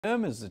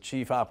Him is the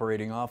Chief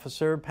Operating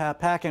Officer, Pat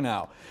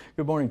Packenow.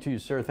 Good morning to you,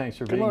 sir. Thanks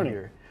for being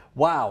here.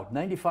 Wow,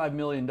 $95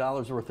 million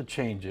worth of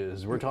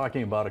changes. We're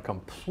talking about a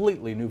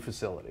completely new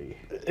facility.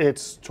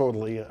 It's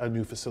totally a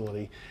new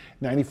facility.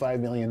 $95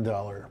 million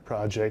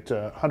project,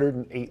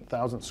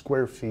 108,000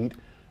 square feet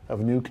of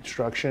new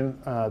construction,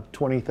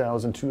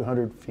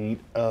 20,200 feet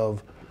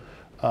of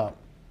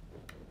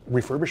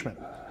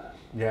refurbishment.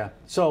 Yeah.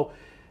 So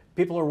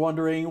people are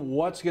wondering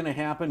what's going to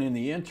happen in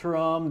the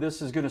interim.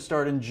 This is going to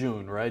start in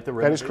June, right?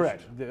 That is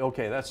correct.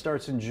 Okay, that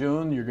starts in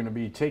June. You're going to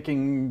be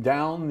taking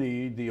down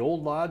the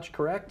old lodge,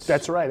 correct?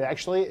 That's right.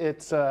 Actually,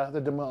 it's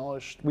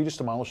we just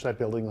demolished that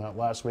building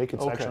last week.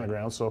 It's actually on the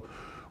ground. So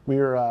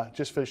we're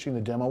just finishing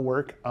the demo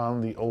work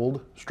on the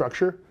old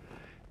structure.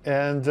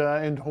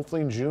 And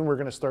hopefully in June, we're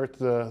going to start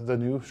the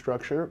new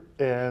structure.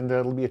 And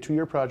it'll be a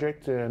 2-year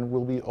project, and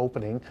we'll be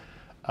opening.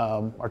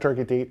 Our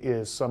target date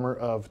is summer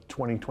of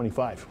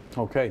 2025.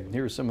 Okay,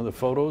 here's some of the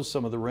photos,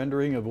 some of the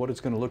rendering of what it's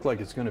going to look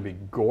like. It's going to be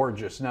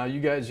gorgeous. Now, you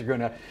guys are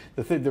going to,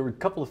 there were a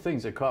couple of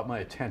things that caught my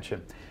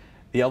attention.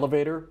 The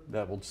elevator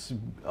that will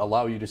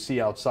allow you to see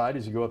outside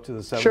as you go up to the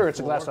 7th floor. Sure, it's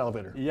a glass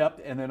elevator.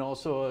 Yep, and then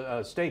also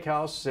a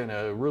steakhouse and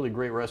a really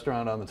great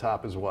restaurant on the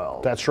top as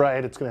well. That's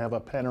right. It's going to have a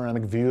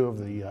panoramic view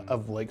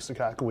of Lake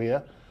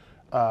Sakakawea.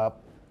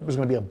 There's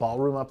going to be a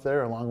ballroom up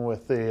there along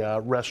with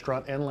a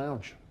restaurant and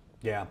lounge.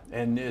 Yeah,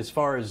 and as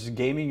far as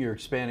gaming, you're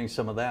expanding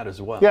some of that as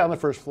well. Yeah, on the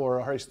first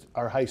floor,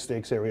 our high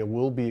stakes area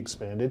will be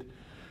expanded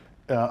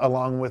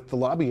along with the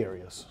lobby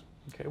areas.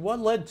 Okay,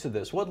 what led to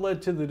this? What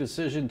led to the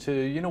decision to,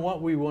 you know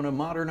what, we want to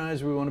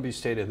modernize, we want to be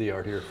state of the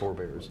art here at Four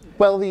Bears?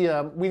 Well,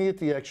 we need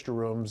the extra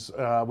rooms.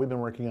 We've been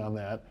working on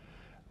that.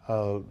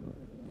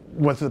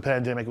 Went through the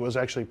pandemic. It was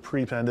actually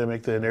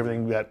pre-pandemic, then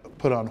everything got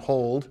put on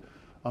hold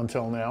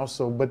until now.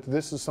 But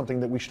this is something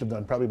that we should have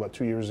done probably about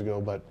 2 years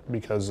ago, but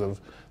because of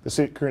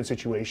the current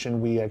situation,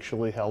 we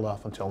actually held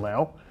off until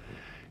now.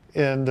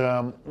 And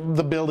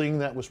the building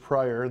that was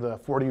prior, the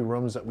 40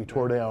 rooms that we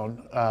tore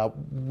down,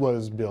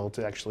 was built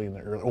actually in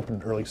the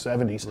opened early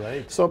 70s.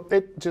 Right. So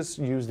it just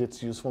used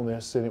its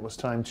usefulness, and it was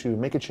time to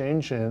make a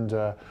change,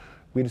 and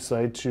we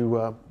decided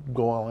to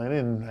go all in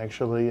and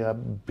actually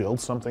build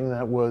something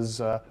that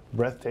was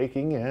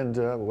breathtaking and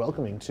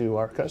welcoming to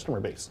our customer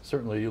base.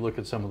 Certainly, you look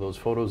at some of those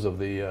photos of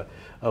the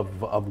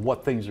of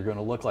what things are going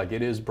to look like.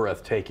 It is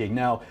breathtaking.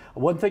 Now,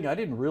 one thing I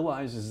didn't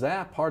realize is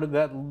that part of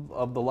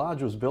the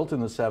lodge was built in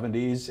the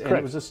 70s, and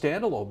it was a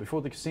standalone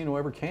before the casino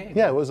ever came.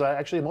 Yeah, it was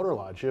actually a motor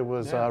lodge. It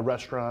was a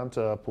restaurant,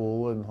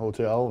 pool, and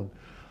hotel, and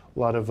a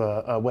lot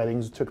of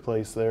weddings took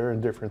place there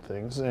and different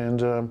things.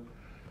 And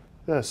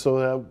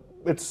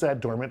it sat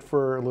dormant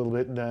for a little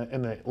bit in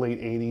the late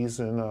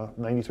 80s. And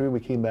 '93 we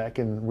came back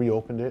and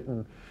reopened it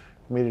and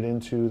made it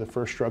into the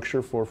first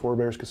structure for Four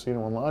Bears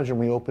Casino and Lodge, and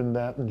we opened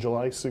that on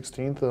July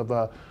 16th of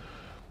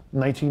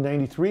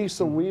 1993.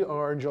 So we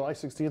are, July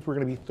 16th, we're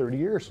going to be 30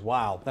 years.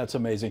 Wow, that's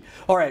amazing.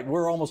 All right,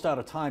 we're almost out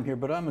of time here,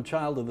 but I'm a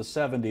child of the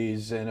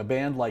 70s, and a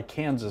band like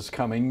Kansas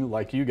coming,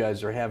 like you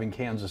guys are having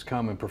Kansas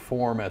come and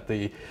perform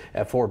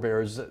at Four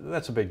Bears,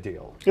 that's a big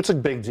deal. It's a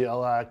big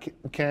deal.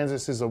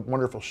 Kansas is a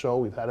wonderful show.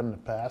 We've had them in the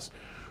past,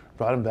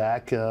 brought them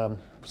back. So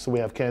we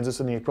have Kansas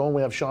in April, and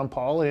we have Sean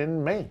Paul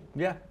in May.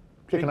 Yeah.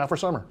 Kicking off for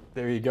summer.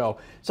 There you go.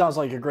 Sounds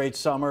like a great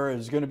summer.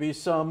 There's going to be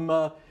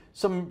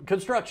some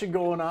construction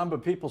going on,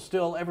 but people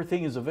still,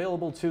 everything is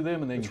available to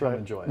them, and they can come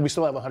enjoy it. We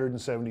still have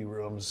 170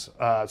 rooms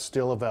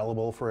still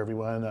available for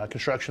everyone.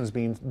 Construction is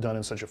being done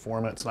in such a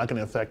format it's not going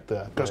to affect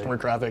the customer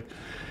traffic.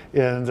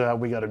 And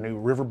we got a new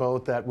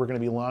riverboat that we're going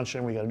to be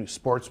launching. We got a new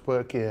sports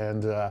book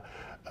and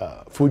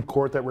food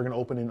court that we're going to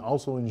open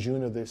also in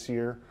June of this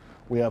year.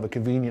 We have a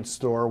convenience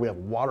store. We have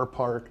a water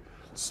park.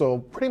 So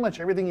pretty much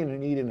everything you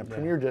need in a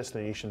premier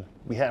destination,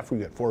 we have for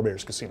you at Four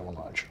Bears Casino and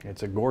Lodge.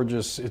 It's a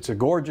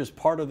gorgeous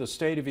part of the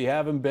state. If you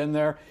haven't been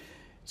there,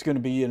 it's going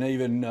to be an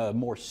even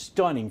more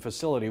stunning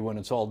facility when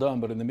it's all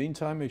done. But in the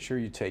meantime, make sure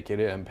you take it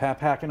in.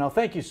 Pat Packenow,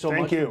 thank you so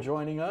much for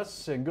joining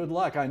us, and good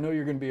luck. I know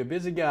you're going to be a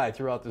busy guy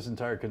throughout this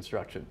entire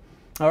construction.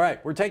 All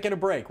right, we're taking a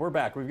break. We're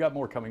back. We've got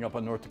more coming up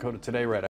on North Dakota Today right after.